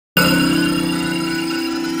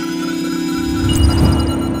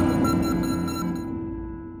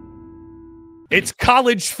It's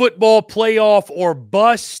college football playoff or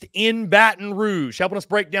bust in Baton Rouge. Helping us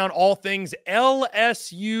break down all things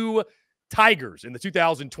LSU Tigers in the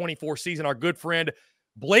 2024 season, our good friend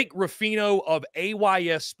Blake Ruffino of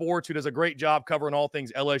AYS Sports, who does a great job covering all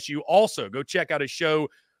things LSU. Also, go check out his show,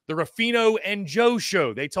 The Ruffino and Joe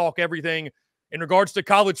Show. They talk everything in regards to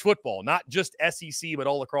college football, not just SEC, but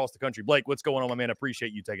all across the country. Blake, what's going on, my man? I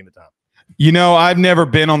appreciate you taking the time. You know, I've never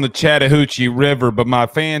been on the Chattahoochee River, but my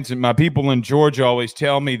fans and my people in Georgia always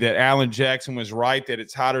tell me that Alan Jackson was right, that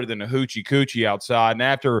it's hotter than a hoochie coochie outside. And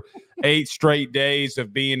after 8 straight days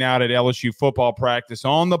of being out at LSU football practice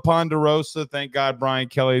on the Ponderosa, thank God Brian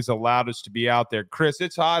Kelly has allowed us to be out there. Chris,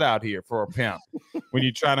 it's hot out here for a pimp when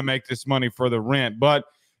you try to make this money for the rent. But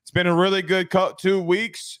it's been a really good 2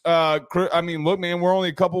 weeks. I mean, look, man, we're only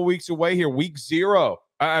a couple weeks away here. Week 0.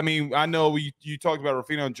 I mean, I know you talked about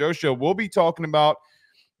Ruffino and Joe Show. We'll be talking about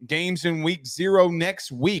games in week 0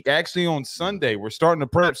 next week, actually on Sunday. We're starting to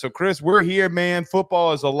prep. So, Chris, we're here, man.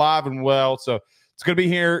 Football is alive and well. So it's going to be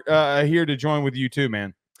here to join with you too,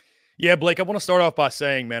 man. Yeah, Blake, I want to start off by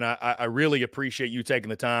saying, man, I really appreciate you taking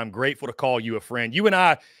the time. Grateful to call you a friend. You and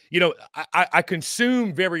I, you know, I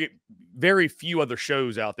consume very few other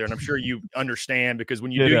shows out there, and I'm sure you understand, because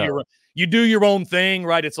when you do your own thing,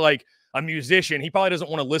 right? It's like a musician, he probably doesn't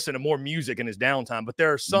want to listen to more music in his downtime, but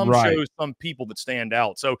there are some shows, some people that stand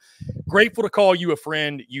out. So grateful to call you a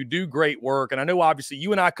friend. You do great work. And I know obviously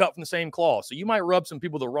you and I cut from the same cloth, so you might rub some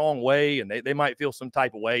people the wrong way and they might feel some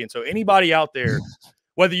type of way. And so anybody out there,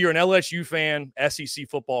 whether you're an LSU fan, SEC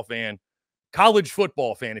football fan, college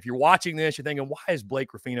football fan, if you're watching this, you're thinking, why is Blake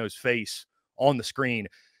Ruffino's face on the screen?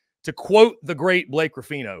 To quote the great Blake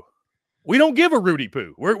Ruffino, we don't give a Rudy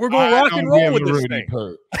Poo. We're going to rock and roll with this thing.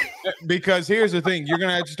 Because here's the thing. You're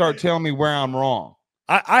going to have to start telling me where I'm wrong.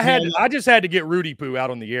 I just had to get Rudy Poo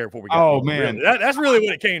out on the air before we got going. Man. Really. That's really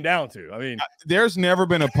what it came down to. I mean, there's never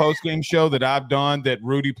been a post-game show that I've done that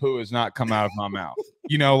Rudy Poo has not come out of my mouth.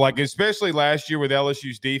 You know, like especially last year with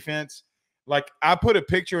LSU's defense. Like, I put a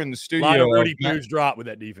picture in the studio. A lot of Rudy Poos dropped with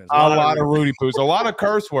that defense. A lot of Rudy Poos. A lot of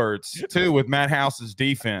curse words, too, with Matt House's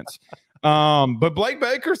defense. But Blake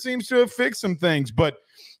Baker seems to have fixed some things. But,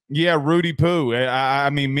 yeah, Rudy Poo. I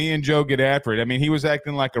mean, me and Joe get after it. I mean, he was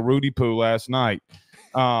acting like a Rudy Poo last night.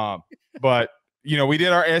 But, you know, we did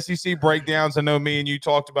our SEC breakdowns. I know me and you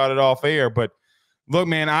talked about it off air. But, look,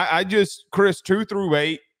 man, I just, Chris, 2 through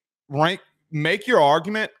 8, make your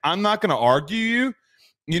argument. I'm not going to argue you.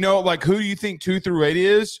 You know, like, who do you think 2 through 8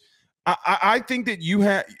 is? I think that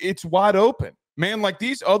it's wide open, man. Like,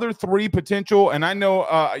 these other 3 potential, and I know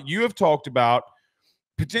you have talked about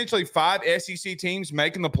potentially 5 SEC teams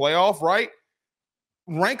making the playoff, right?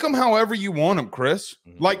 Rank them however you want them, Chris.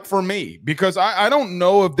 Like, for me, because I don't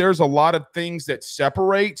know if there's a lot of things that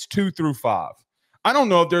separates 2 through 5. I don't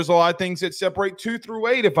know if there's a lot of things that separate 2 through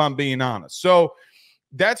 8, if I'm being honest. So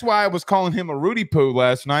that's why I was calling him a Rudy Poo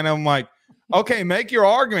last night. I'm like, okay, make your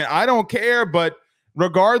argument. I don't care, but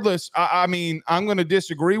regardless, I mean, I'm going to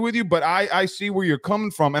disagree with you, but I see where you're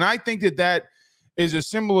coming from. And I think that is a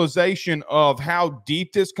symbolization of how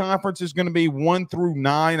deep this conference is going to be. 1 through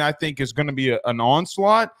 9, I think, is going to be an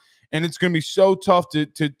onslaught, and it's going to be so tough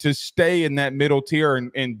to stay in that middle tier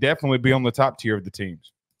and definitely be on the top tier of the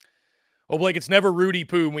teams. Well, Blake, it's never Rudy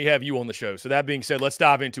Poo when we have you on the show. So that being said, let's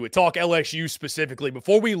dive into it. Talk LSU specifically.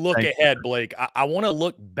 Before we look ahead, Blake, I want to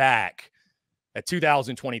look back at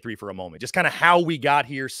 2023 for a moment. Just kind of how we got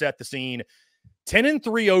here, set the scene.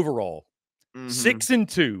 10-3 overall,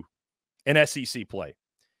 6-2 in SEC play.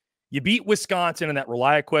 You beat Wisconsin in that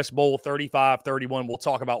ReliaQuest Bowl 35-31. We'll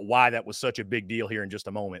talk about why that was such a big deal here in just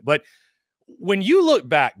a moment. But when you look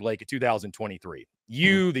back, Blake, at 2023,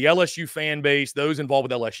 you, the LSU fan base, those involved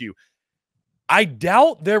with LSU, I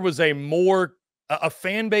doubt there was a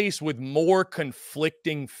fan base with more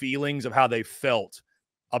conflicting feelings of how they felt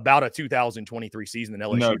about a 2023 season than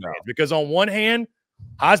LSU fans. Because on one hand,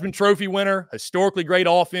 Heisman Trophy winner, historically great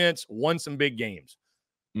offense, won some big games.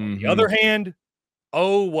 On the other hand,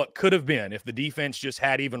 what could have been if the defense just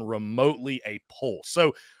had even remotely a pulse.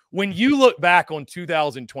 So when you look back on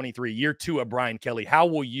 2023, year 2 of Brian Kelly, how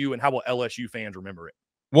will you and how will LSU fans remember it?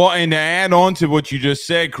 Well, and to add on to what you just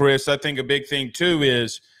said, Chris, I think a big thing too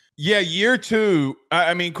is, yeah, year 2,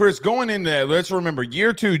 I mean, Chris, going into that, let's remember,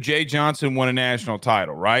 year 2, Jay Johnson won a national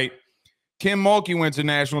title, right? Kim Mulkey wins a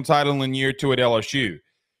national title in year 2 at LSU.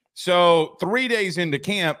 So 3 days into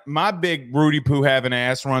camp, my big Rudy Poo having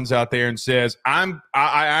ass runs out there and says,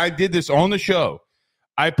 I did this on the show.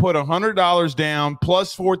 I put $100 down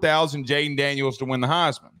plus 4,000 Jaden Daniels to win the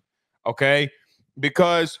Heisman. Okay.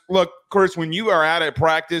 Because look, Chris, when you are out at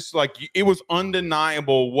practice, like, it was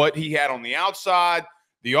undeniable what he had on the outside,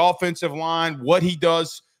 the offensive line, what he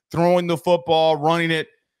does throwing the football, running it.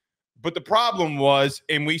 But the problem was,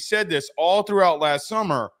 and we said this all throughout last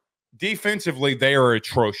summer, defensively, they are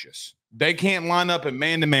atrocious. They can't line up in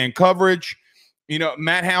man-to-man coverage. You know,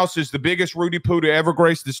 Matt House is the biggest Rudy Poo to ever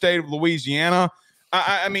grace the state of Louisiana.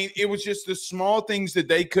 I mean, it was just the small things that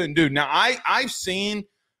they couldn't do. Now, I've seen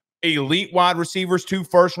elite wide receivers, 2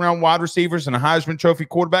 first-round wide receivers, and a Heisman Trophy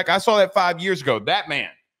quarterback. I saw that 5 years ago. That man,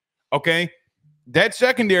 okay? That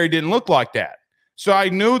secondary didn't look like that. So I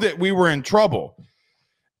knew that we were in trouble.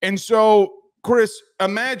 And so, Chris,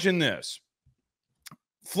 imagine this.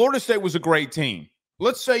 Florida State was a great team.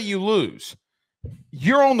 Let's say you lose.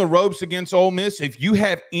 You're on the ropes against Ole Miss. If you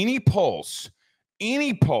have any pulse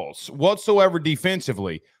whatsoever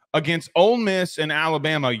defensively against Ole Miss and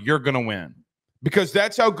Alabama, you're going to win. Because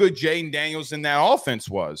that's how good Jaden Daniels in that offense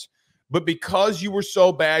was. But because you were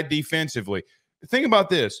so bad defensively, think about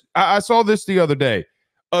this. I saw this the other day.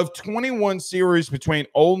 Of 21 series between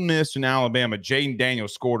Ole Miss and Alabama, Jaden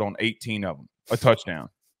Daniels scored on 18 of them, a touchdown.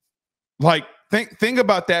 Like, think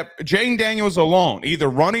about that. Jaden Daniels alone, either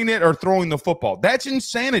running it or throwing the football. That's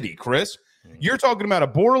insanity, Chris. You're talking about a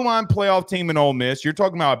borderline playoff team in Ole Miss. You're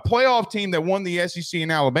talking about a playoff team that won the SEC in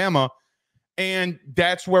Alabama, and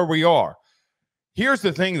that's where we are. Here's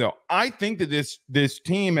the thing, though. I think that this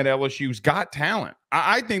team at LSU's got talent.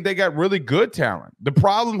 I think they got really good talent. The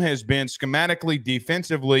problem has been schematically,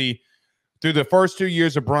 defensively, through the first 2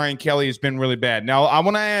 years of Brian Kelly has been really bad. Now, I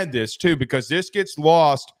want to add this, too, because this gets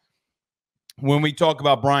lost when we talk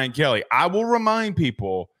about Brian Kelly. I will remind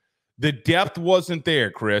people the depth wasn't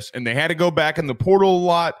there, Chris, and they had to go back in the portal a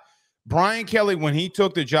lot. Brian Kelly, when he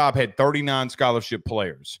took the job, had 39 scholarship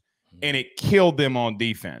players, and it killed them on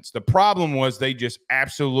defense. The problem was they just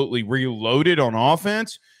absolutely reloaded on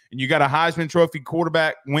offense, and you got a Heisman Trophy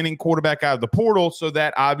winning quarterback out of the portal, so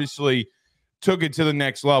that obviously took it to the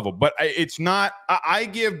next level. But it's not – I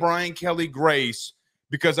give Brian Kelly grace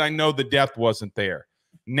because I know the depth wasn't there.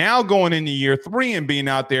 Now going into year 3 and being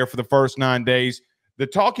out there for the first 9 days, the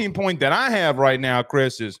talking point that I have right now,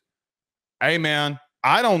 Chris, is, hey, man,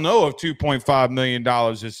 I don't know if $2.5 million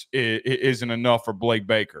isn't enough for Blake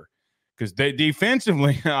Baker. Because they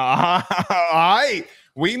defensively,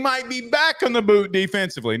 we might be back on the boot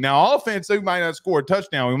defensively. Now, offensively, we might not score a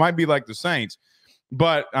touchdown. We might be like the Saints.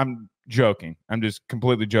 But I'm joking. I'm just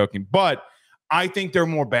completely joking. But I think they're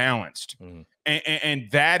more balanced.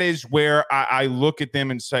 And that is where I look at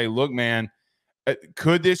them and say, look, man,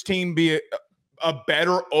 could this team be a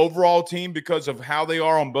better overall team because of how they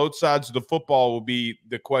are on both sides of the football will be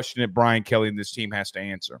the question that Brian Kelly and this team has to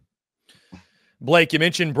answer. Blake, you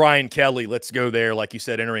mentioned Brian Kelly. Let's go there. Like you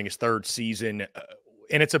said, entering his 3rd season,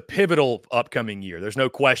 and it's a pivotal upcoming year. There's no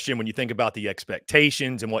question when you think about the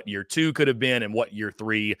expectations and what year 2 could have been and what year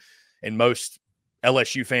 3 in most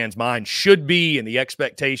LSU fans' minds should be and the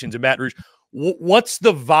expectations of Baton Rouge. What's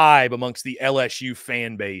the vibe amongst the LSU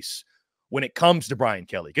fan base when it comes to Brian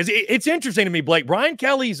Kelly? Because it's interesting to me, Blake. Brian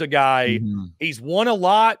Kelly's a guy, he's won a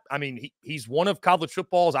lot. I mean, he's one of college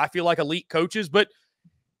football's, I feel like, elite coaches, but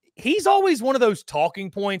he's always one of those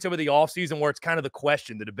talking points over the offseason where it's kind of the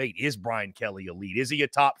question, the debate, is Brian Kelly elite? Is he a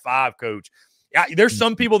top 5 coach? There's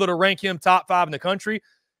some people that will rank him top 5 in the country.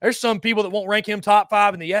 There's some people that won't rank him top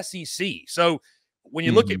 5 in the SEC. So when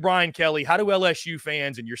you look at Brian Kelly, how do LSU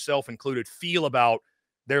fans, and yourself included, feel about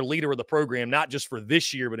their leader of the program, not just for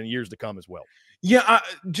this year, but in years to come as well? Yeah,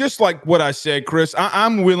 just like what I said, Chris,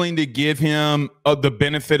 I'm willing to give him the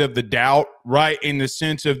benefit of the doubt, right, in the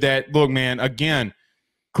sense of that, look, man, again,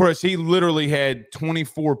 Chris, he literally had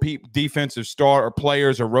 24 defensive star or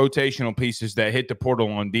players or rotational pieces that hit the portal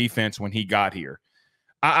on defense when he got here.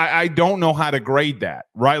 I don't know how to grade that,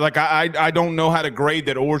 right? Like, I don't know how to grade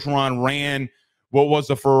that Orgeron ran what was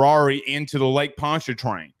a Ferrari into the Lake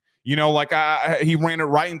Pontchartrain. You know, like he ran it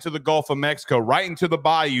right into the Gulf of Mexico, right into the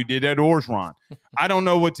bayou, did Ed Orgeron. I don't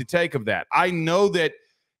know what to take of that. I know that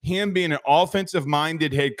him being an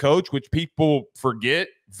offensive-minded head coach, which people forget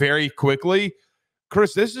very quickly,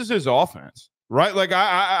 Chris, this is his offense, right? Like,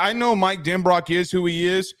 I know Mike Denbrock is who he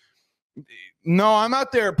is. No, I'm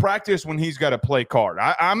out there at practice when he's got to play card.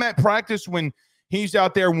 I'm at practice when he's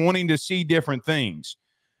out there wanting to see different things.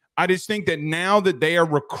 I just think that now that they are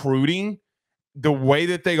recruiting the way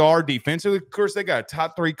that they are defensively, of course, they got a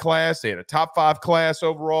top 3 class. They had a top 5 class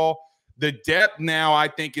overall. The depth now, I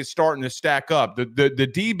think, is starting to stack up. The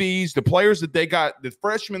DBs, the players that they got, the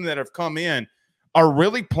freshmen that have come in are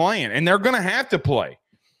really playing, and they're going to have to play.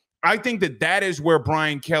 I think that is where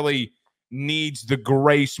Brian Kelly needs the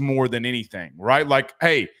grace more than anything, right? Like,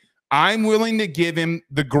 hey, I'm willing to give him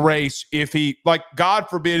the grace if he, like, God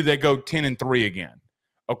forbid they go 10-3 again.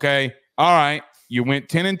 Okay, all right, You went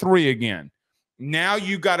 10-3 again. Now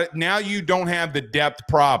you got it. Now you don't have the depth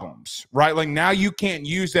problems, right? Like now you can't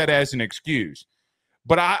use that as an excuse.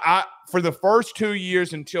 But I for the first 2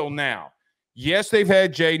 years until now, yes, they've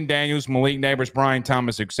had Jaden Daniels, Malik Neighbors, Brian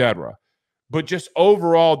Thomas, etc. But just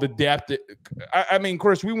overall, the depth. I mean,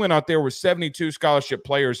 Chris, we went out there with 72 scholarship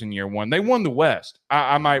players in year one. They won the West.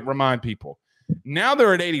 I might remind people. Now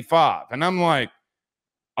they're at 85, and I'm like,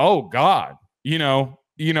 oh God, you know,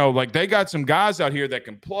 like they got some guys out here that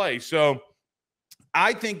can play. So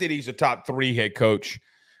I think that he's a top 3 head coach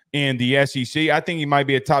in the SEC. I think he might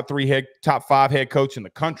be a top 5 head coach in the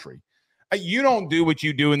country. You don't do what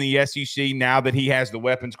you do in the SEC now that he has the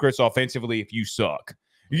weapons, Chris, offensively, if you suck.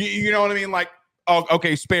 You know what I mean? Like, oh,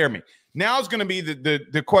 okay, spare me. Now it's going to be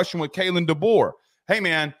the question with Kalen DeBoer. Hey,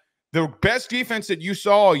 man, the best defense that you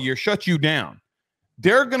saw all year shut you down.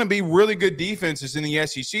 There are going to be really good defenses in the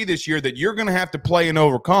SEC this year that you're going to have to play and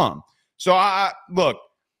overcome. So, look,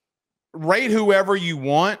 rate whoever you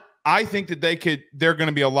want. I think that they're going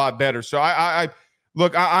to be a lot better. So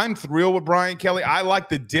I'm thrilled with Brian Kelly. I like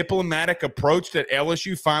the diplomatic approach that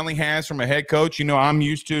LSU finally has from a head coach. You know, I'm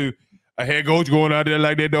used to a head coach going out there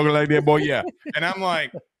like that, dog, like that, boy. Yeah. And I'm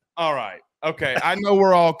like, all right, okay. I know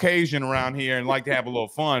we're all Cajun around here and like to have a little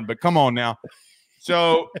fun, but come on now.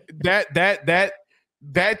 So that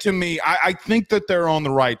to me, I think that they're on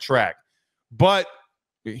the right track. But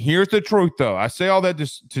here's the truth, though. I say all that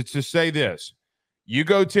to say this. You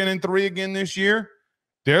go 10-3 again this year,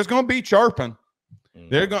 there's going to be chirping.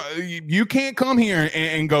 You can't come here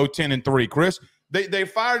and go 10-3, Chris. They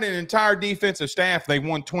fired an entire defensive staff. They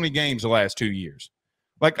won 20 games the last 2 years.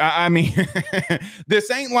 Like, I mean,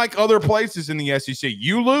 this ain't like other places in the SEC.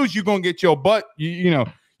 You lose, you're going to get your butt, you're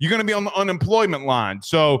going to be on the unemployment line.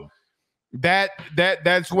 So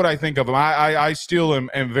that's what I think of him. I still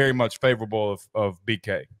am very much favorable of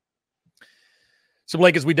BK. So,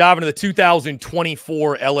 Blake, as we dive into the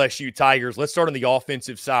 2024 LSU Tigers, let's start on the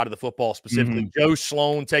offensive side of the football specifically. Joe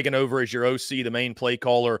Sloan taking over as your OC, the main play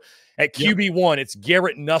caller. At QB1, it's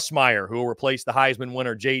Garrett Nussmeier, who will replace the Heisman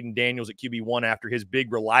winner Jaden Daniels at QB1 after his big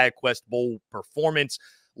ReliaQuest Bowl performance.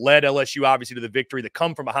 Led LSU, obviously, to the victory, the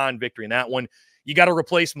come-from-behind victory in that one. You got to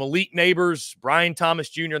replace Malik Neighbors, Brian Thomas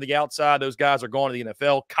Jr. on the outside. Those guys are going to the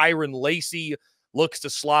NFL. Kyron Lacey looks to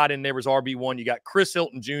slide in Neighbors RB1. You got Chris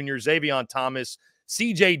Hilton Jr., Xavion Thomas,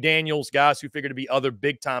 C.J. Daniels, guys who figure to be other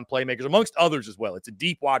big-time playmakers, amongst others as well. It's a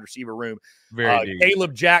deep wide receiver room. Very deep.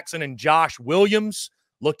 Caleb Jackson and Josh Williams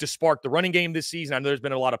look to spark the running game this season. I know there's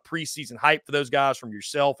been a lot of preseason hype for those guys from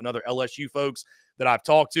yourself and other LSU folks that I've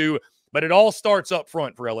talked to. But it all starts up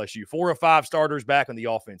front for LSU. 4 or 5 starters back on the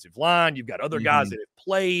offensive line. You've got other guys that have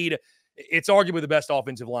played. It's arguably the best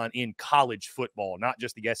offensive line in college football, not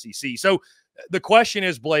just the SEC. So the question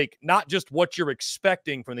is, Blake, not just what you're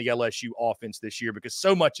expecting from the LSU offense this year, because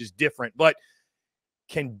so much is different, but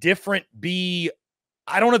can different be –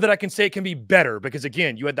 I don't know that I can say it can be better because,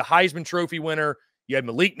 again, you had the Heisman Trophy winner, you had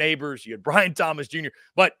Malik Neighbors, you had Brian Thomas Jr.,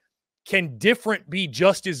 but can different be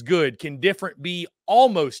just as good? Can different be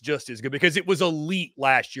almost just as good? Because it was elite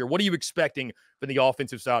last year. What are you expecting from the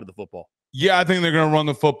offensive side of the football? Yeah, I think they're going to run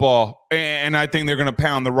the football, and I think they're going to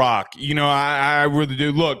pound the rock. I really do.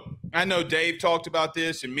 Look, I know Dave talked about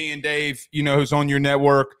this, and me and Dave, who's on your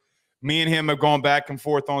network, me and him have gone back and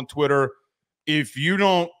forth on Twitter. If you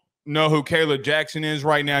don't know who Caleb Jackson is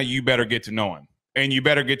right now, you better get to know him, and you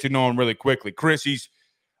better get to know him really quickly. Chris,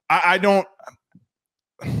 I don't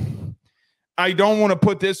want to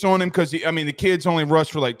put this on him because, the kid's only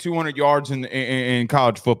rushed for like 200 yards in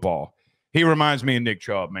college football. He reminds me of Nick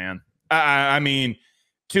Chubb, man.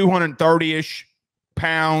 230-ish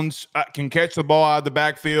pounds, can catch the ball out of the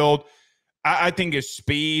backfield. I think his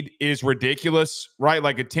speed is ridiculous, right?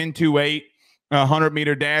 Like a 10.28,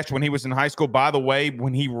 100-meter dash when he was in high school. By the way,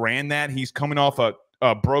 when he ran that, he's coming off a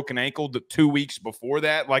broken ankle 2 weeks before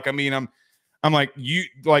that. Like, I'm like,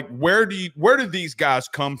 where did these guys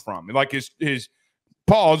come from? Like his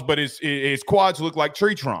paws, but his quads look like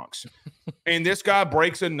tree trunks. And this guy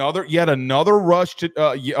breaks yet another rush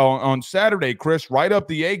on Saturday, Chris, right up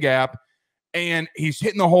the A gap, and he's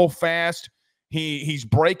hitting the hole fast. He's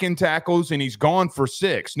breaking tackles, and he's gone for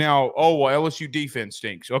 6. Now, LSU defense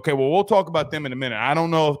stinks. Okay, well, we'll talk about them in a minute. I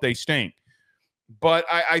don't know if they stink. But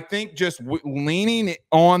I think just leaning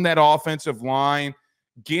on that offensive line,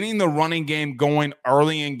 getting the running game going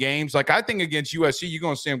early in games. Like, I think against USC, you're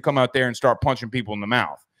going to see them come out there and start punching people in the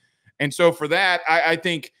mouth. And so for that, I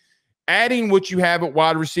think adding what you have at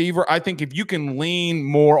wide receiver, I think if you can lean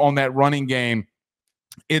more on that running game,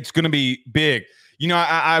 it's going to be big.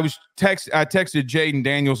 I texted Jaden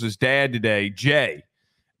Daniels' dad today, Jay,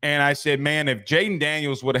 And I said, man, if Jaden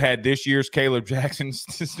Daniels would have had this year's Caleb Jackson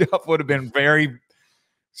stuff, would have been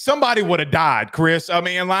somebody would have died, Chris. I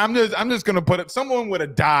mean, I'm just going to put it, someone would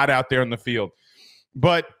have died out there in the field.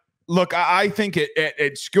 But look, I think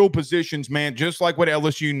at skill positions, man, just like what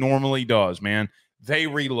LSU normally does, man, they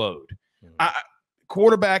reload.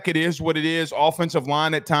 Quarterback, it is what it is. Offensive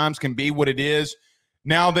line at times can be what it is.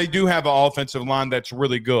 Now they do have an offensive line that's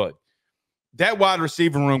really good. That wide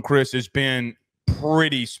receiver room, Chris, has been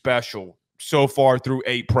pretty special so far through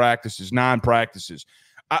 9 practices.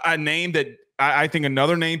 A name that I think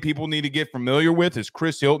another name people need to get familiar with is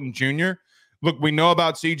Chris Hilton Jr. Look, we know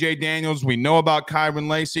about C.J. Daniels. We know about Kyron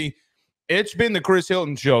Lacey. It's been the Chris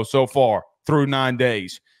Hilton show so far through 9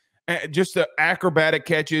 days. Just the acrobatic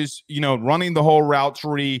catches, running the whole route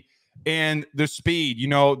tree and the speed.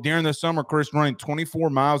 During the summer, Chris running 24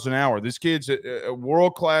 miles an hour. This kid's a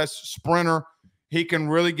world-class sprinter. He can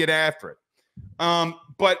really get after it.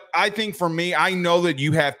 But I think for me, I know that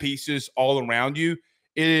you have pieces all around you.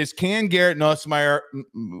 It is, can Garrett Nussmeier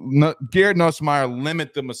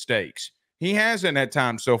limit the mistakes? He hasn't at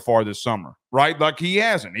times so far this summer, right? Like he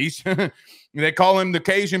hasn't. They call him the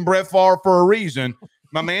Cajun Brett Favre for a reason.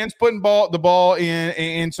 My man's putting the ball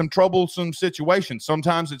in some troublesome situations.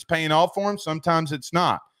 Sometimes it's paying off for him. Sometimes it's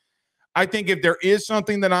not. I think if there is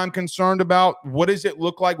something that I'm concerned about, what does it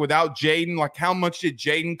look like without Jaden? Like, how much did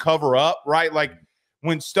Jaden cover up, right? Like,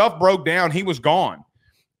 when stuff broke down, he was gone.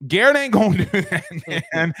 Garrett ain't going to do that,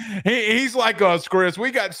 man. He's like us, Chris.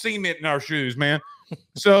 We got cement in our shoes, man.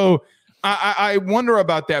 So I wonder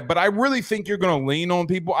about that, but I really think you're going to lean on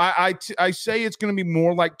people. I say it's going to be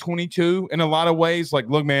more like 22 in a lot of ways. Like,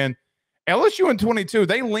 look, man, LSU in 22,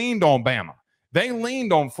 they leaned on Bama. They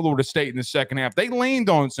leaned on Florida State in the second half. They leaned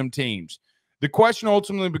on some teams. The question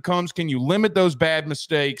ultimately becomes, can you limit those bad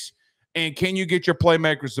mistakes, and can you get your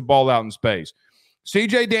playmakers the ball out in space?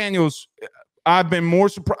 C.J. Daniels, I've been more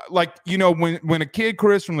surprised. Like, when a kid,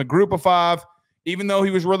 Chris, from the group of 5, even though he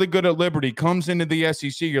was really good at Liberty, comes into the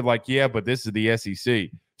SEC, you're like, yeah, but this is the SEC.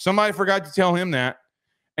 Somebody forgot to tell him that.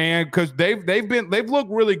 And because they've looked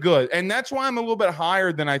really good. And that's why I'm a little bit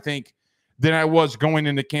higher than I was going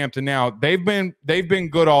into camp to now. They've been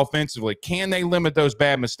good offensively. Can they limit those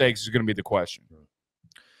bad mistakes is going to be the question.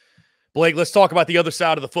 Blake, let's talk about the other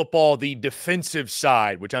side of the football, the defensive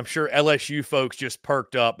side, which I'm sure LSU folks just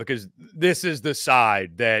perked up because this is the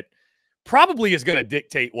side that probably is going to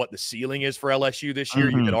dictate what the ceiling is for LSU this year.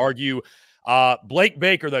 You could argue. Blake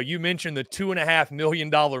Baker, though, you mentioned the $2.5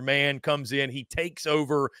 million man comes in. He takes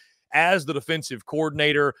over as the defensive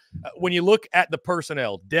coordinator. When you look at the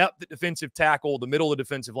personnel, depth at defensive tackle, the middle of the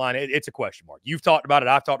defensive line, it's a question mark. You've talked about it.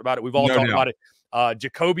 I've talked about it. We've all talked about it.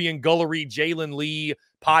 Jacobian Gullery, Jalen Lee,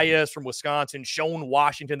 Paez from Wisconsin, Shone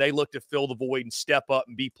Washington, they look to fill the void and step up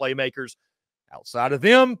and be playmakers. Outside of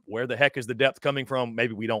them, where the heck is the depth coming from?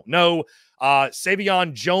 Maybe we don't know.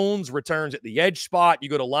 Savion Jones returns at the edge spot. You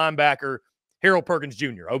go to linebacker, Harold Perkins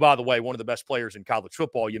Jr. Oh, by the way, one of the best players in college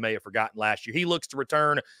football you may have forgotten last year. He looks to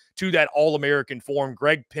return to that All-American form.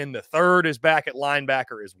 Greg Penn III is back at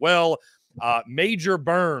linebacker as well. Major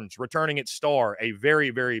Burns returning at star, a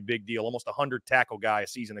very, very big deal, almost 100 tackle guy a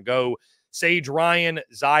season ago. Sage Ryan,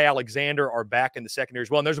 Zy Alexander are back in the secondary as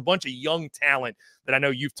well. And there's a bunch of young talent that I know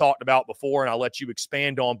you've talked about before, and I'll let you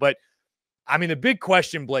expand on. But, I mean, the big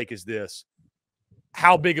question, Blake, is this.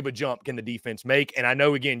 How big of a jump can the defense make? And I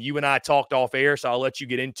know, again, you and I talked off air, so I'll let you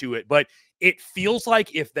get into it. But it feels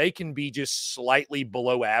like if they can be just slightly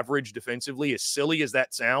below average defensively, as silly as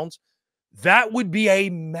that sounds, that would be a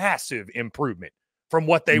massive improvement from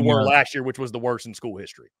what they were last year, which was the worst in school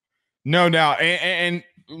history. No doubt. And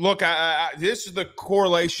look, this is the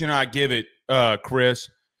correlation I give it, Chris.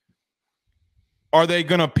 Are they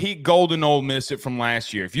going to Pete Golden Ole Miss it from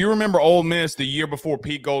last year? If you remember Ole Miss the year before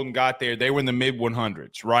Pete Golden got there, they were in the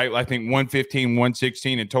mid-100s, right? I think 115,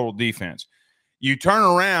 116 in total defense. You turn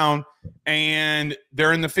around, and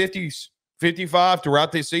they're in the 50s, 55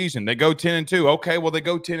 throughout the season. They go 10-2. Okay, well, they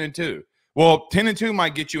go 10-2. Well, 10-2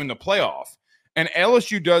 might get you in the playoff. And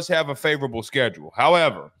LSU does have a favorable schedule.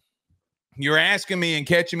 However, you're asking me and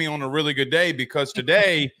catching me on a really good day because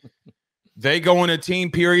today they go in a team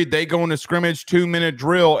period, they go in a scrimmage 2-minute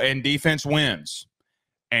drill, and defense wins.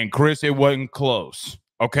 And, Chris, it wasn't close.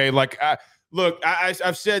 Okay, like, look,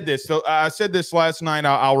 I've said this. So I said this last night.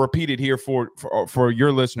 I'll repeat it here for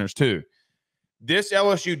your listeners too. This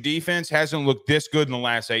LSU defense hasn't looked this good in the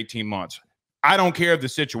last 18 months. I don't care of the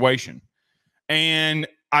situation. And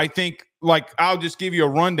I think, like, I'll just give you a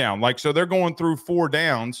rundown. Like, so they're going through 4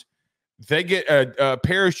 downs. They get a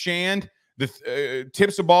Paris Shand,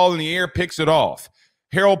 tips the ball in the air, picks it off.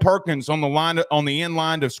 Harold Perkins on the end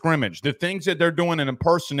line of scrimmage, the things that they're doing in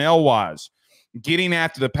personnel wise, getting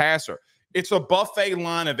after the passer. It's a buffet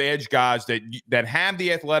line of edge guys that have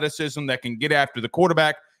the athleticism that can get after the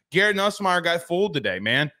quarterback. Garrett Nussmeier got fooled today,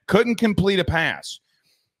 man. Couldn't complete a pass.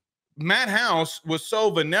 Matt House was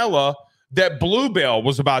so vanilla that Bluebell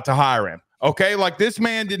was about to hire him. Okay, like this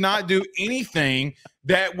man did not do anything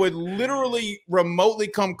that would literally remotely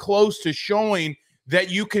come close to showing that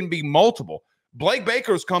you can be multiple. Blake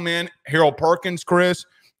Baker's come in, Harold Perkins, Chris,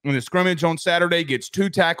 in the scrimmage on Saturday, gets 2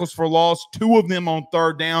 tackles for loss, 2 of them on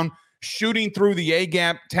third down, shooting through the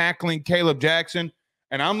A-gap, tackling Caleb Jackson.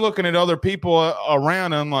 And I'm looking at other people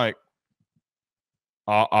around, and I'm like,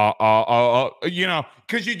 you know,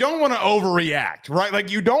 because you don't want to overreact, right? Like,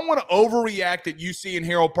 you don't want to overreact that you see in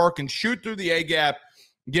Harold Perkins shoot through the A-gap,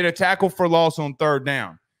 get a tackle for loss on third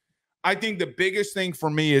down. I think the biggest thing for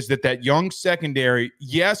me is that young secondary,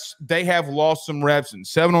 yes, they have lost some reps in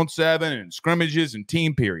 7-on-7 and scrimmages and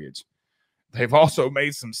team periods. They've also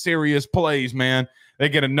made some serious plays, man. They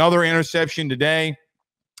get another interception today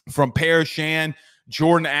from Parrish Shan,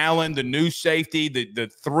 Jordan Allen, the new safety, the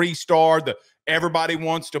 3-star, everybody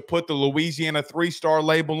wants to put the Louisiana 3-star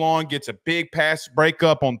label on, gets a big pass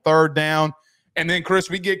breakup on third down. And then, Chris,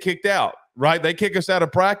 we get kicked out, right? They kick us out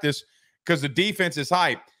of practice because the defense is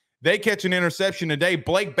hyped. They catch an interception today.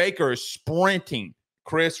 Blake Baker is sprinting,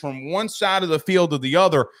 Chris, from one side of the field to the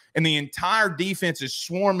other, and the entire defense is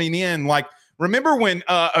swarming in. Like, remember when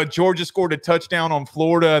Georgia scored a touchdown on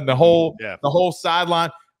Florida and the whole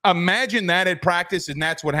sideline? Imagine that at practice, and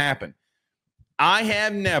that's what happened. I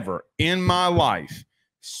have never in my life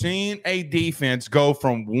seen a defense go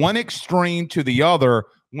from one extreme to the other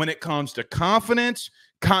when it comes to confidence,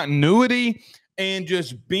 continuity, and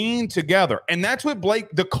just being together. And that's what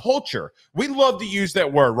the culture, we love to use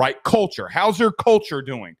that word, right? Culture. How's your culture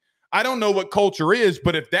doing? I don't know what culture is,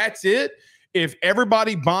 but if that's it, if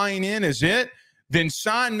everybody buying in is it, then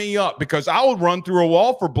sign me up, because I would run through a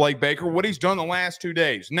wall for Blake Baker, what he's done the last 2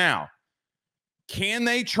 days. Now, can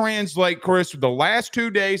they translate, Chris, the last 2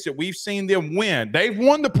 days that we've seen them win? They've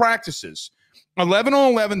won the practices.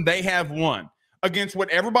 11-on-11, they have won against what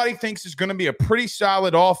everybody thinks is going to be a pretty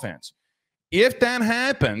solid offense. If that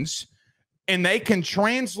happens and they can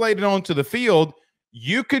translate it onto the field,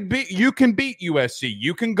 you can beat USC.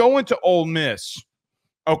 You can go into Ole Miss,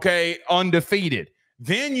 okay, undefeated.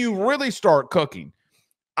 Then you really start cooking.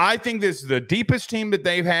 I think this is the deepest team that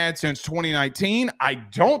they've had since 2019. I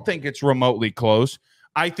don't think it's remotely close.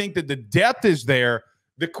 I think that the depth is there.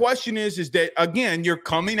 The question is that, again, you're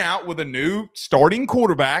coming out with a new starting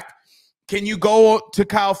quarterback. Can you go to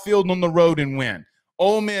Kyle Field on the road and win?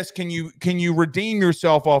 Ole Miss, can you redeem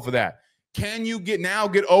yourself off of that? Can you get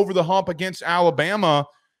over the hump against Alabama,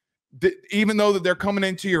 even though that they're coming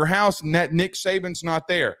into your house and that Nick Saban's not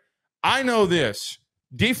there? I know this.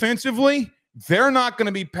 Defensively, they're not going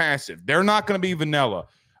to be passive. They're not going to be vanilla.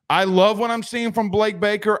 I love what I'm seeing from Blake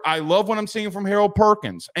Baker. I love what I'm seeing from Harold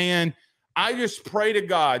Perkins. And I just pray to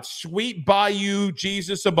God, sweet Bayou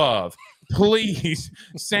Jesus above, please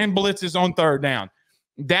send blitzes on third down.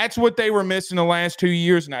 That's what they were missing the last 2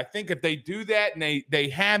 years. And I think if they do that and they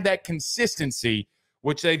have that consistency,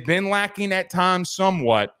 which they've been lacking at times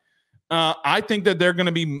somewhat, I think that they're going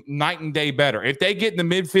to be night and day better. If they get in the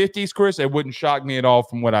mid-50s, Chris, it wouldn't shock me at all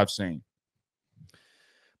from what I've seen.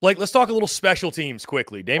 Blake, let's talk a little special teams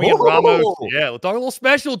quickly. Damian Ramos. Yeah, let's talk a little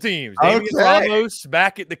special teams. Damian Ramos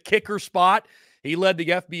back at the kicker spot. He led the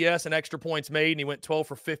FBS in extra points made, and he went 12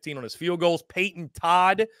 for 15 on his field goals. Peyton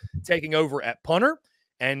Todd taking over at punter.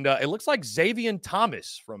 And it looks like Xavier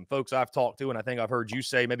Thomas, from folks I've talked to, and I think I've heard you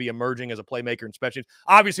say, maybe emerging as a playmaker in special teams.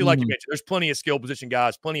 Obviously, like you mentioned, there's plenty of skill position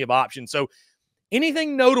guys, plenty of options. So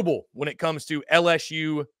anything notable when it comes to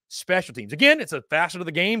LSU special teams? Again, it's a facet of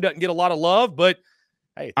the game, doesn't get a lot of love, but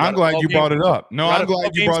hey, I'm glad you brought it up. No, I'm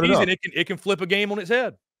glad you brought it up. It can flip a game on its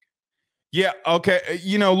head. Yeah, okay.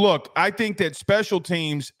 You know, look, I think that special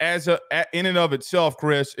teams in and of itself,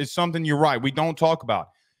 Chris, is something you're right. We don't talk about.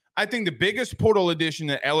 I think the biggest portal addition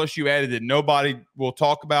that LSU added that nobody will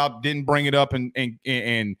talk about, didn't bring it up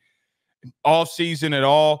in off season at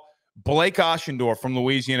all, Blake Oschendorf from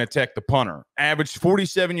Louisiana Tech, the punter, averaged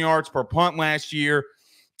 47 yards per punt last year,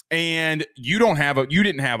 and you didn't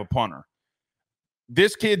have a punter.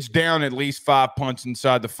 This kid's down at least 5 punts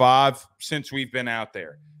inside the 5 since we've been out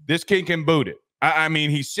there. This kid can boot it. I mean,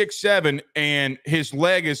 he's 6'7", and his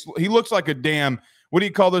leg he looks like a damn, what do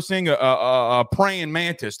you call this thing? A praying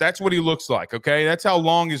mantis. That's what he looks like, okay? That's how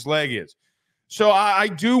long his leg is. So I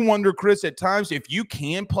do wonder, Chris, at times, if you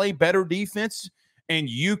can play better defense and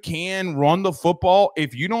you can run the football,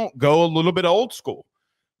 if you don't go a little bit old school.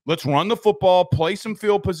 Let's run the football, play some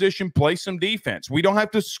field position, play some defense. We don't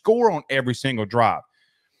have to score on every single drive.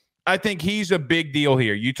 I think he's a big deal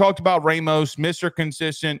here. You talked about Ramos, Mr.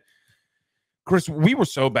 Consistent. Chris, we were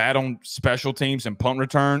so bad on special teams and punt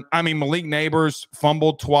return. I mean, Malik Neighbors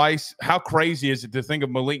fumbled twice. How crazy is it to think of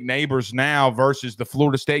Malik Neighbors now versus the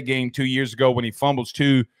Florida State game 2 years ago when he fumbles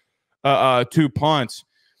two punts?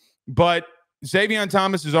 But Xavier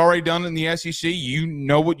Thomas has already done it in the SEC. You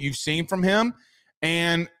know what you've seen from him.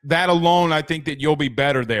 And that alone, I think that you'll be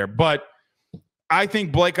better there. But I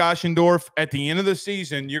think Blake Oschendorf, at the end of the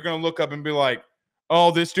season, you're going to look up and be like,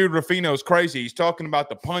 oh, this dude Ruffino is crazy. He's talking about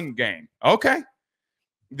the punt game. Okay.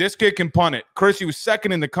 This kid can punt it. Chris, he was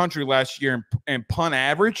second in the country last year in punt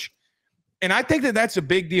average. And I think that that's a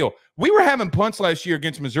big deal. We were having punts last year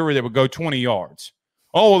against Missouri that would go 20 yards.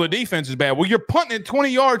 Oh, well, the defense is bad. Well, you're punting at 20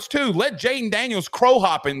 yards too. Let Jaden Daniels crow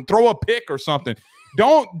hop and throw a pick or something.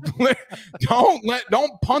 Don't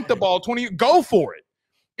punt the ball 20. Go for it.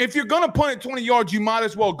 If you're going to punt at 20 yards, you might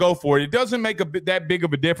as well go for it. It doesn't make that big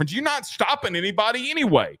of a difference. You're not stopping anybody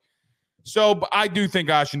anyway. So I do think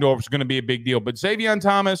Oschendorf is going to be a big deal. But Xavier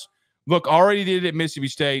Thomas, look, already did it at Mississippi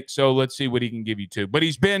State, so let's see what he can give you too. But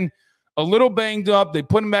he's been a little banged up. They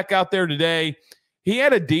put him back out there today. He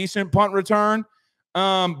had a decent punt return,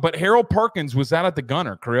 but Harold Perkins was out at the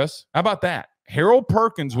gunner, Chris. How about that? Harold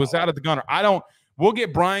Perkins was out at the gunner. We'll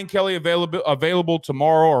get Brian Kelly available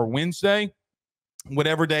tomorrow or Wednesday,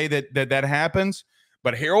 whatever day that happens.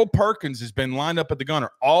 But Harold Perkins has been lined up at the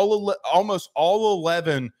gunner. Almost all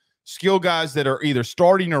 11 skill guys that are either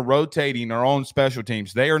starting or rotating are on special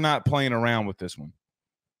teams. They are not playing around with this one.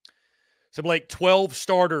 So, Blake, 12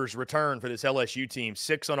 starters return for this LSU team,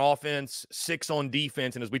 6 on offense, 6 on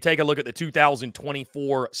defense. And as we take a look at the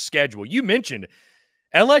 2024 schedule, you mentioned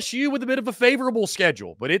LSU with a bit of a favorable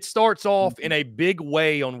schedule, but it starts off in a big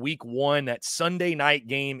way on week 1, that Sunday night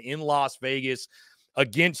game in Las Vegas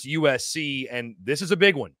against USC. And this is a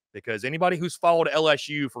big one because anybody who's followed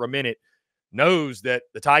LSU for a minute knows that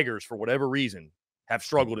the Tigers, for whatever reason, have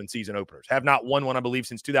struggled in season openers, have not won one, I believe,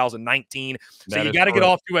 since 2019. So you got to get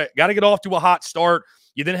off to a hot start.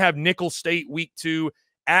 You then have Nicholls State week 2,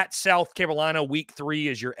 at South Carolina week 3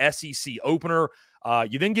 is your SEC opener.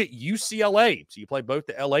 You then get UCLA. So you play both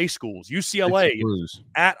the LA schools. UCLA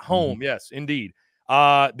at home. Yes, indeed.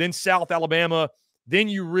 Then South Alabama. Then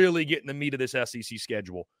you really get in the meat of this SEC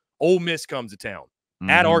schedule. Ole Miss comes to town.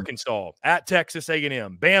 At Arkansas, at Texas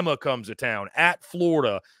A&M. Bama comes to town. At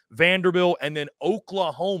Florida, Vanderbilt, and then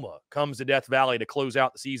Oklahoma comes to Death Valley to close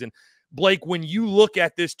out the season. Blake, when you look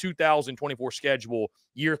at this 2024 schedule,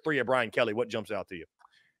 year 3 of Brian Kelly, what jumps out to you?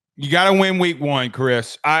 You got to win week 1,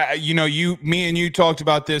 Chris. Me and you talked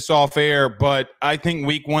about this off air, but I think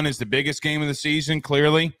week 1 is the biggest game of the season,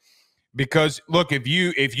 clearly, because look, if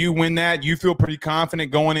you win that, you feel pretty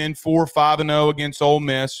confident going in 4-5-0 against Ole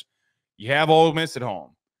Miss. You have Ole Miss at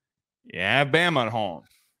home. You have Bama at home.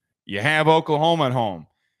 You have Oklahoma at home.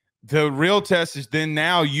 The real test is then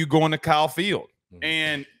now you going to Kyle Field.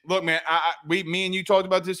 And look, man, me and you talked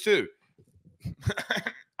about this too.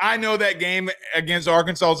 I know that game against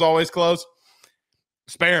Arkansas is always close.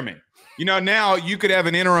 Spare me. Now you could have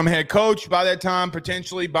an interim head coach by that time,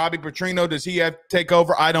 potentially. Bobby Petrino, does he have to take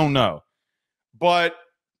over? I don't know. But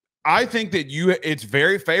I think that it's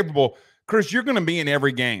very favorable. Chris, you're going to be in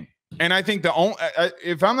every game. And I think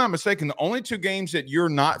if I'm not mistaken, the only 2 games that you're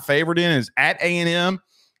not favored in is at A&M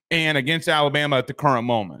and against Alabama at the current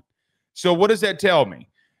moment. So what does that tell me?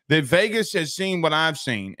 That Vegas has seen what I've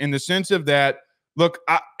seen in the sense of that, look,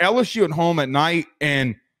 LSU at home at night,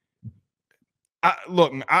 and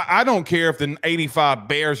I don't care if the 85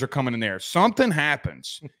 Bears are coming in there. Something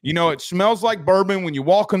happens. It smells like bourbon when you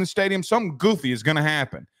walk in the stadium. Something goofy is going to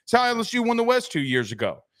happen. It's how LSU won the West 2 years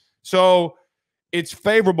ago. So it's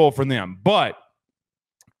favorable for them. But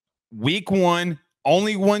week 1,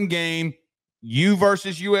 only 1 game, you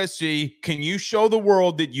versus USC. Can you show the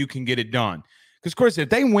world that you can get it done? Because, Chris, if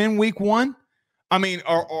they win week 1, I mean,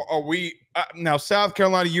 are we now South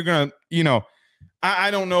Carolina, you're going to,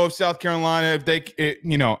 I don't know if South Carolina,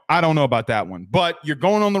 I don't know about that one. But you're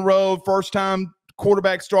going on the road, first-time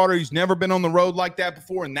quarterback starter. He's never been on the road like that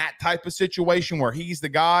before in that type of situation where he's the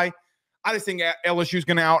guy. I just think LSU is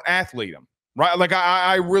going to out-athlete him. Right? Like,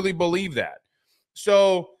 I really believe that.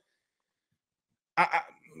 So,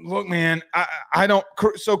 look, man, I don't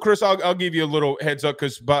 – so, Chris, I'll give you a little heads up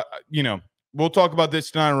because, we'll talk about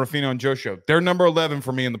this tonight on Ruffino and Joe Show. They're number 11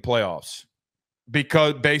 for me in the playoffs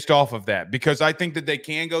based off of that. Because I think that they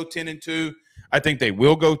can go 10-2. I think they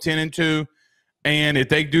will go 10-2. And if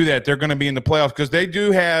they do that, they're going to be in the playoffs because they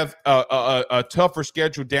do have a tougher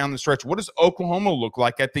schedule down the stretch. What does Oklahoma look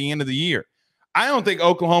like at the end of the year? I don't think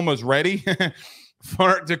Oklahoma's ready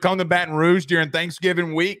to come to Baton Rouge during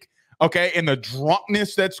Thanksgiving week. Okay, and the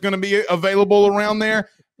drunkenness that's going to be available around there.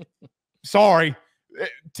 Sorry.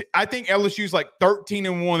 I think LSU's like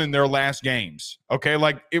 13-1 in their last games. Okay,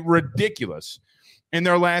 like ridiculous in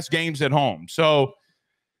their last games at home. So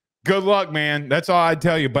good luck, man. That's all I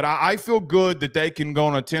tell you. But I feel good that they can go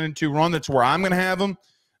on a 10-2 run. That's where I'm going to have them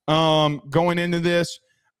going into this.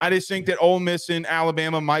 I just think that Ole Miss and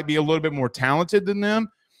Alabama might be a little bit more talented than them.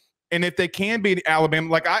 And if they can beat Alabama,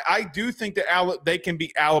 like I do think that they can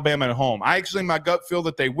beat Alabama at home. I actually, my gut feel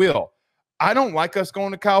that they will. I don't like us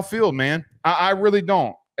going to Kyle Field, man. I really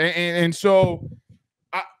don't. And so,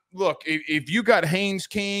 look, if you got Haynes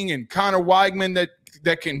King and Connor Weigman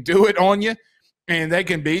that can do it on you and they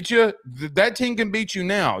can beat you, that team can beat you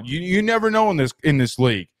now. You never know in this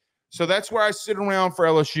league. So that's where I sit around for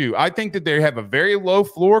LSU. I think that they have a very low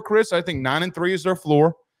floor, Chris. I think 9-3 is their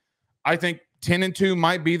floor. I think 10-2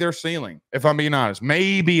 might be their ceiling, if I'm being honest.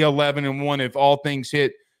 Maybe 11-1 if all things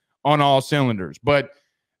hit on all cylinders. But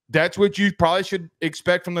that's what you probably should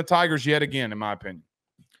expect from the Tigers yet again, in my opinion.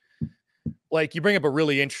 Like, you bring up a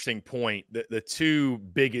really interesting point. The two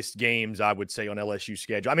biggest games, I would say, on LSU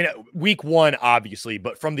schedule. I mean, week one, obviously,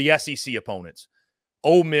 but from the SEC opponents,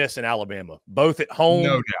 Ole Miss and Alabama, both at home,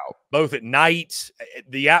 no doubt, both at night.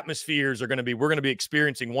 The atmospheres are going to be, we're going to be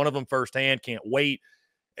experiencing one of them firsthand. Can't wait.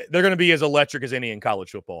 They're going to be as electric as any in college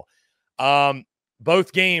football.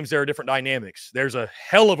 Both games, there are different dynamics. There's a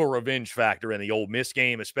hell of a revenge factor in the Ole Miss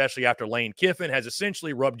game, especially after Lane Kiffin has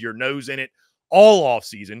essentially rubbed your nose in it all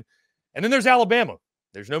offseason. And then there's Alabama.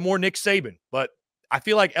 There's no more Nick Saban. But I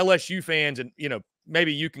feel like LSU fans, and,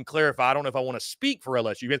 maybe you can clarify. I don't know if I want to speak for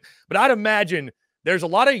LSU fans, but I'd imagine there's a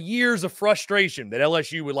lot of years of frustration that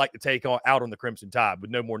LSU would like to take out on the Crimson Tide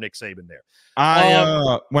with no more Nick Saban there.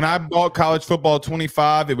 When I bought College Football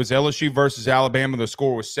 25, it was LSU versus Alabama. The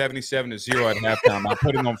score was 77-0 at halftime. I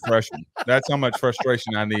put it on freshman. That's how much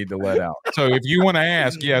frustration I need to let out. So if you want to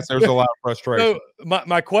ask, yes, there's a lot of frustration. So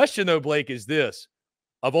my question, though, Blake, is this.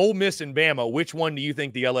 Of Ole Miss and Bama, which one do you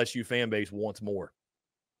think the LSU fan base wants more?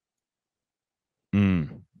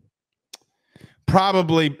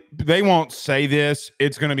 Probably, they won't say this.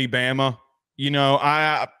 It's going to be Bama.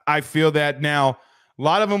 I feel that now. A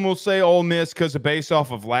lot of them will say Ole Miss because of based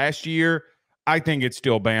off of last year. I think it's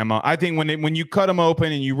still Bama. I think when you cut them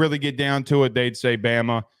open and you really get down to it, they'd say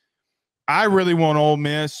Bama. I really want Ole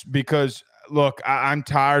Miss because, look, I'm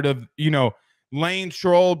tired of, Lane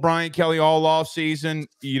trolled Brian Kelly all off season,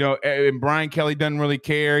 and Brian Kelly doesn't really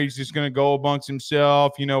care. He's just going to go amongst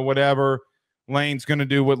himself, whatever. Lane's going to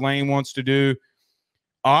do what Lane wants to do.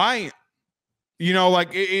 It's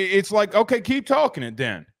like, okay, keep talking it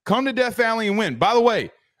then. Come to Death Valley and win. By the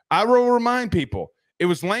way, I will remind people, it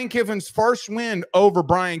was Lane Kiffin's first win over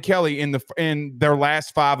Brian Kelly in their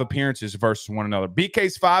last 5 appearances versus one another.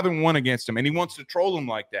 BK's 5-1 against him, and he wants to troll him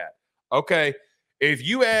like that. Okay, if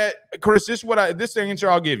you add, Chris, this is the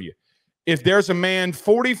answer I'll give you. If there's a man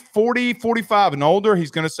 40, 45 and older,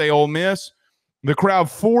 he's going to say Ole Miss. The crowd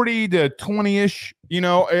 40 to 20-ish,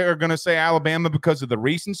 are going to say Alabama because of the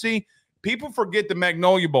recency. People forget the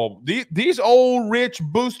Magnolia Bowl. These old, rich,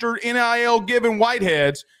 booster, NIL-giving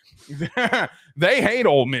whiteheads, they hate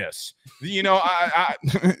Ole Miss.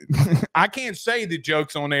 I can't say the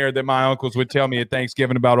jokes on air that my uncles would tell me at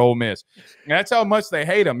Thanksgiving about Ole Miss. That's how much they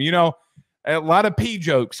hate them. A lot of pee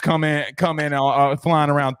jokes come in flying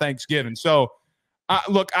around Thanksgiving. So,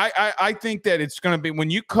 look, I think that it's going to be when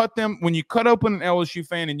you cut open an LSU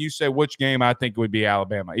fan and you say which game, I think it would be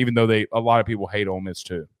Alabama, even though a lot of people hate Ole Miss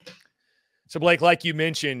too. So, Blake, like you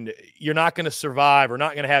mentioned, you're not going to survive or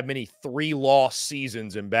not going to have many 3-loss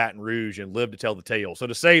seasons in Baton Rouge and live to tell the tale. So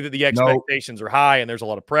to say that the expectations are high and there's a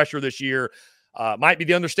lot of pressure this year might be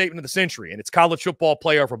the understatement of the century. And it's college football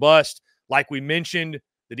playoff or bust. Like we mentioned,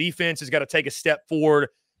 the defense has got to take a step forward.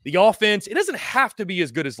 The offense, it doesn't have to be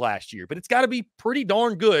as good as last year, but it's got to be pretty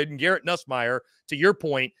darn good. And Garrett Nussmeier, to your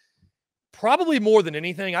point, probably more than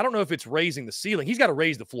anything, I don't know if it's raising the ceiling. He's got to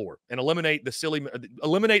raise the floor and eliminate the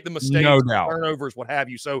mistakes, no doubt, turnovers, what have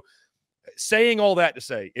you. So saying all that to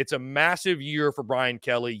say, it's a massive year for Brian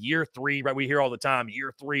Kelly. Year 3, right? We hear all the time,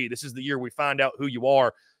 year 3, this is the year we find out who you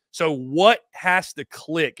are. So what has to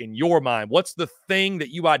click in your mind? What's the thing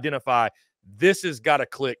that you identify? This has got to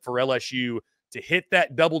click for LSU to hit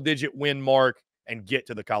that double-digit win mark and get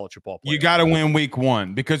to the college football playoff. You got to win week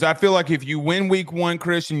 1 because I feel like if you win week 1,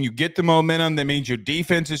 Chris, and you get the momentum, that means your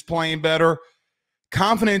defense is playing better.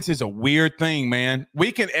 Confidence is a weird thing, man.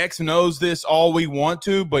 We can X and O's this all we want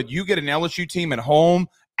to, but you get an LSU team at home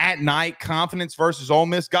at night, confidence versus Ole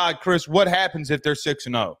Miss. God, Chris, what happens if they're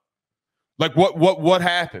 6-0? Like what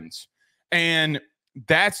happens? And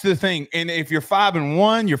that's the thing. And if you're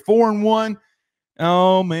 5-1, you're 4-1,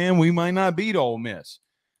 oh man, we might not beat Ole Miss.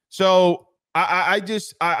 So I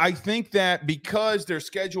think that because their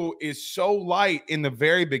schedule is so light in the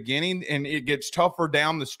very beginning and it gets tougher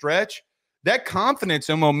down the stretch, that confidence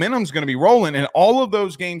and momentum is going to be rolling. And all of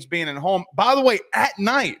those games being at home, by the way, at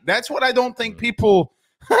night, that's what I don't think people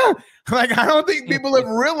like. I don't think people have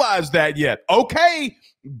realized that yet. Okay,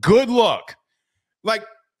 good luck. Like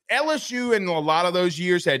LSU in a lot of those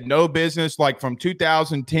years had no business, like from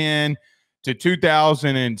 2010 to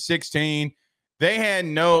 2016. They had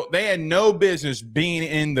no business being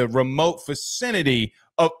in the remote vicinity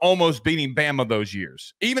of almost beating Bama those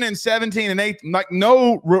years. Even in 17 and 18, like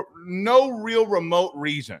no real remote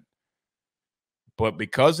reason. But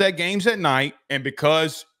because that game's at night and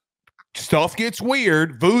because stuff gets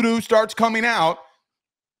weird, voodoo starts coming out,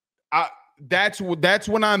 that's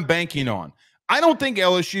what I'm banking on. I don't think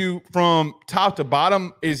LSU from top to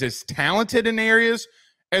bottom is as talented in areas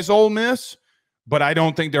as Ole Miss, but I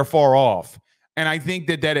don't think they're far off. And I think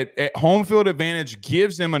that at home field advantage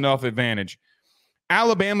gives them enough advantage.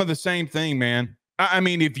 Alabama, the same thing, man. I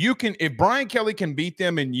mean, if Brian Kelly can beat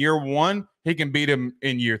them in year 1, he can beat them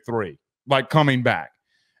in year 3, like coming back.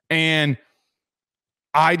 And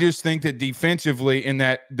I just think that defensively, in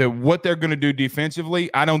that what they're going to do defensively,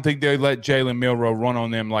 I don't think they let Jalen Milroe run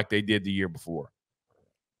on them like they did the year before.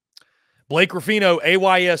 Blake Ruffino,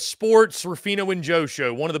 AYS Sports, Ruffino and Joe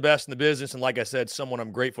Show, one of the best in the business. And like I said, someone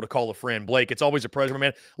I'm grateful to call a friend. Blake, it's always a pleasure,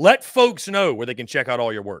 man. Let folks know where they can check out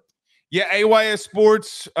all your work. Yeah, AYS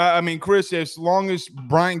Sports. I mean, Chris, as long as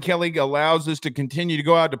Brian Kelly allows us to continue to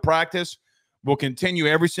go out to practice, we'll continue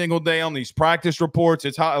every single day on these practice reports.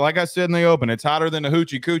 It's hot. Like I said in the open, it's hotter than a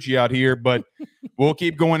hoochie coochie out here, but we'll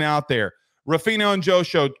keep going out there. Ruffino and Joe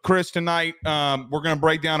Show. Chris, tonight we're going to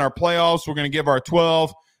break down our playoffs. We're going to give our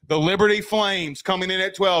 12. The Liberty Flames coming in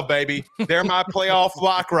at 12, baby. They're my playoff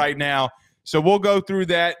lock right now. So we'll go through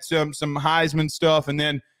that, some Heisman stuff, and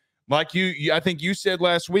then like you I think you said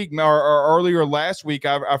last week or earlier last week,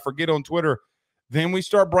 I forget on Twitter, then we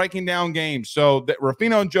start breaking down games. So that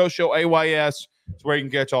Ruffino and Joe Show, AYS, is where you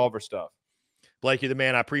can catch all of our stuff. Blake, you're the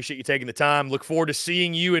man. I appreciate you taking the time. Look forward to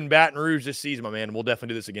seeing you in Baton Rouge this season, my man. We'll definitely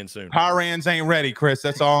do this again soon. Pirans ain't ready, Chris.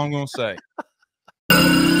 That's all I'm going to say.